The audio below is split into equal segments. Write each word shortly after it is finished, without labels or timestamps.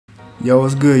Yo,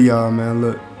 what's good, y'all, man?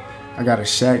 Look, I got a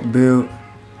Shaq build. You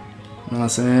know what I'm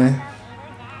saying?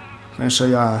 I'm gonna show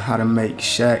y'all how to make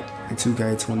Shaq in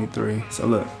 2K23. So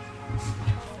look,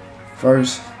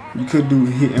 first, you could do,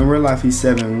 in real life he's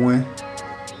 7'1",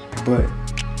 but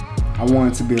I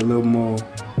want it to be a little more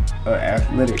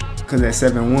athletic, because at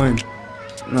 7'1", you know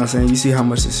what I'm saying, you see how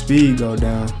much the speed go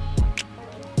down.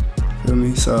 Feel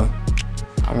me? So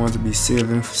I want it to be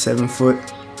 7 foot,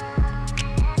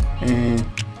 and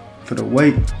for the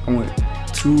weight, I want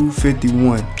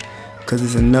 251, because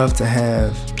it's enough to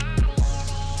have,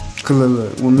 cause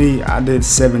look, with me, I did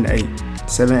 7'8",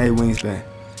 7'8" wingspan,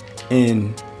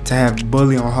 and to have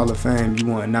Bully on Hall of Fame, you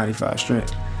want 95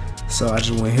 strength. So I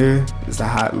just went here, it's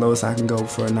the lowest I can go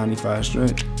for a 95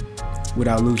 strength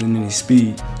without losing any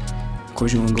speed. Of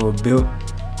course, you want to go with built,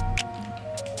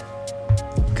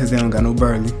 because they don't got no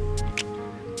burly.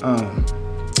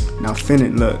 Now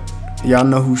finish, look, y'all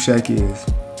know who Shaq is.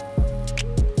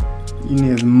 You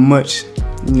need as much,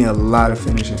 you need a lot of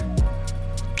finishing. So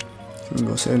you can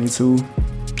go 72.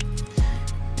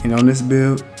 And on this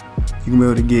build, you can be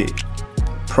able to get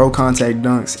pro contact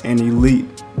dunks and elite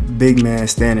big man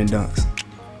standing dunks.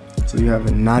 So you have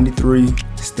a 93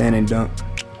 standing dunk,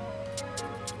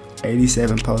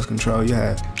 87 post control. You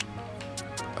have,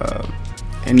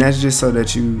 and that's just so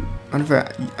that you, in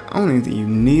fact, I don't even think you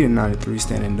need a 93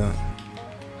 standing dunk.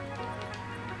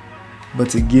 But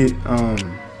to get,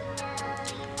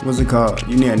 what's it called?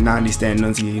 You need a 90 standing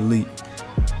dunk to get elite.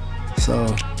 So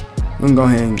we're gonna go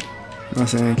ahead and, you know what I'm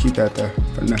saying, keep that there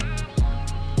for now.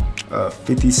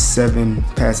 57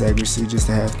 pass accuracy just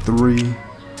to have 3.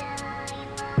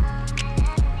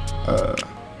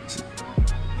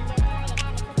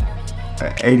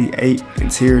 88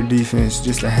 interior defense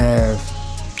just to have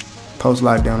post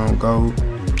lockdown on gold.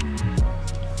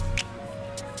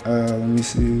 Let me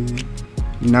see,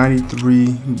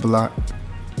 93 block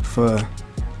for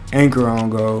anchor on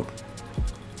gold.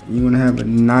 You want to have a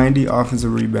 90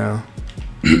 offensive rebound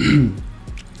and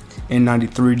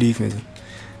 93 defensive.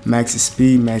 Max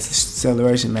speed, max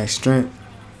acceleration, max strength.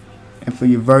 And for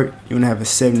your vert, you want to have a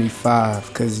 75,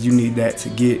 because you need that to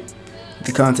get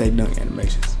the contact dunk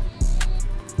animations.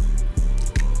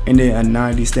 And then a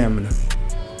 90 stamina.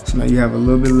 So now you have a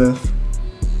little bit left.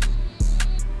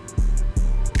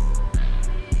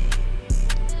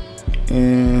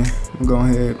 And I'm going to go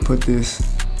ahead and put this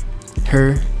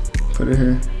here, put it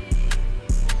here.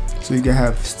 So you can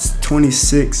have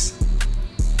 26.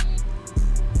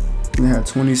 You have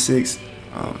 26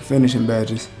 finishing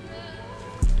badges.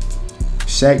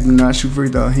 Shaq do not shoot free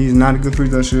throw. He's not a good free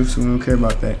throw shooter, so we don't care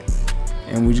about that.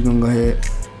 And we're just gonna go ahead.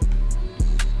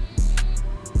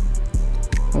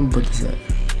 I'm gonna put this at.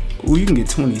 Ooh, you can get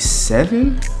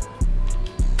 27?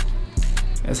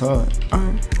 That's hard.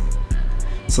 Alright.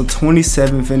 So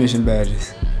 27 finishing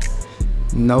badges.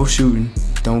 No shooting.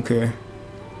 Don't care.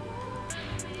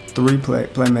 3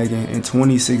 playmaking and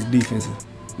 26 defensive.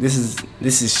 This is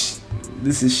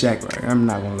Shaq right here. I'm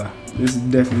not gonna lie. This is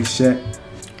definitely Shaq.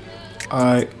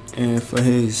 Alright, and for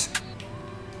his,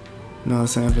 you know what I'm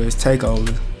saying, for his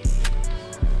takeovers,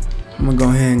 I'm gonna go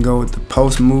ahead and go with the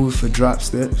post moves for drop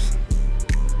steps.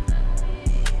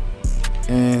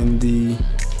 And the,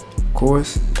 of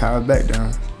course, power back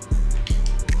downs. You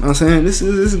know what I'm saying? This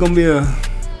is gonna be a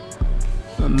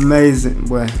amazing,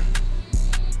 boy.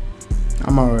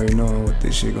 I'm already knowing what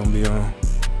this shit gonna be on.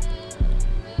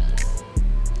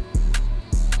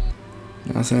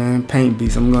 You know what I'm saying? Paint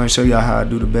beats. I'm going to show y'all how I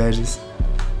do the badges.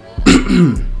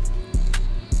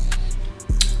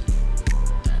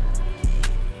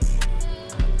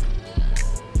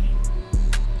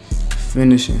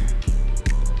 Finishing.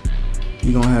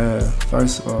 You're going to have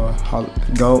first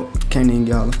gold. Can't even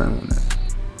get Hall of Fame on that.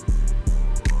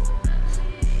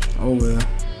 Oh well.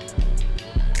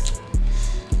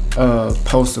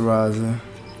 Posterizer.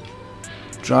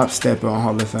 Drop stepper on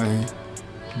Hall of Fame.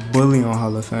 Bully on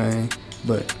Hall of Fame.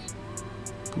 But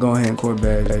go ahead and court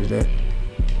badge that.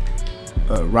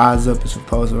 Rise up is for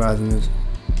posterizing this.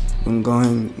 I'm going to go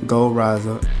ahead and go rise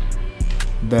up.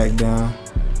 Back down.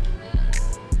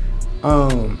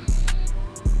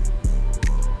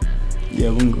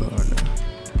 Yeah, we can go right now.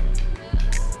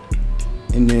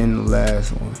 And then the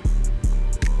last one.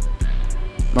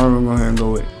 I'm going to go ahead and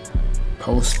go with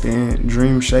post spin,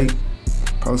 dream shake,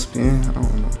 post spin. I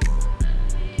don't know.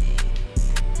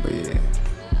 But yeah.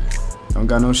 Don't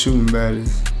got no shooting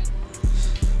badges.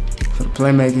 For the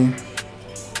playmaking,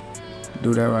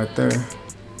 do that right there.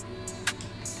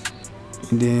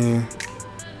 And then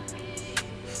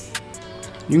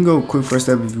you can go quick first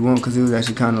step if you want, because it was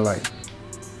actually kind of like,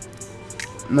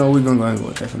 no, we're gonna go ahead and go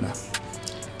with that for now.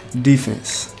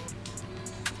 Defense.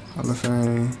 Hall of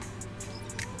Fame.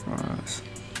 Rise.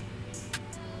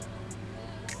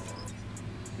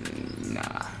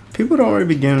 Nah. People don't really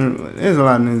be getting. There's a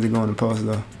lot of niggas that go in the post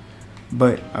though.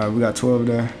 But we got 12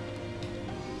 there.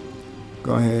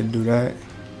 Go ahead and do that.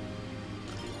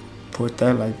 Put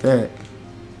that like that.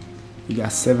 You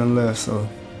got 7 left, so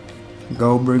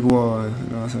go brick wall, you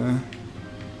know what I'm saying?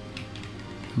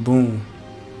 Boom.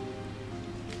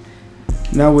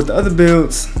 Now with the other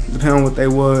builds, depending on what they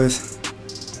was,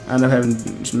 I ended up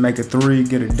having to make a 3,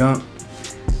 get a dunk.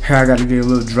 Here I gotta get a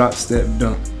little drop step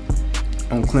dunk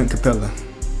on Clint Capella.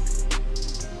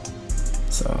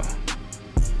 So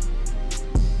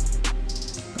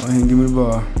go ahead and give me the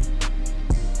ball.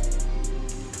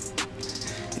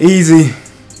 Easy.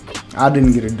 I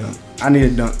didn't get a dunk. I need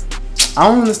a dunk. I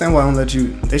don't understand why I don't let you.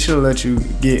 They should have let you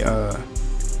get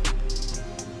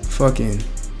fucking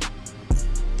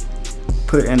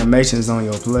put animations on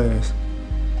your players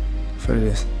for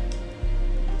this.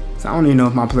 So I don't even know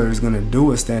if my player is gonna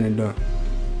do a standing dunk.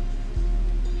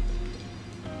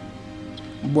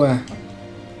 Boy.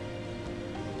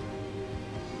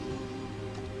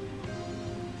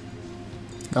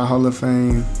 Got Hall of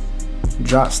Fame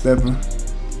drop stepper.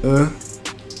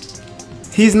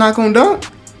 He's not gonna dunk.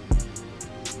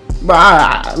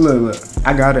 But look,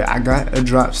 I got it. I got a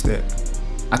drop step.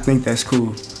 I think that's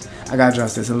cool. I got a drop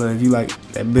step. So look, if you like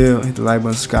that build, hit the like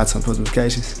button, subscribe, turn on post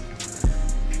notifications.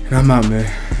 And I'm out,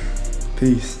 man.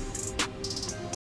 Peace.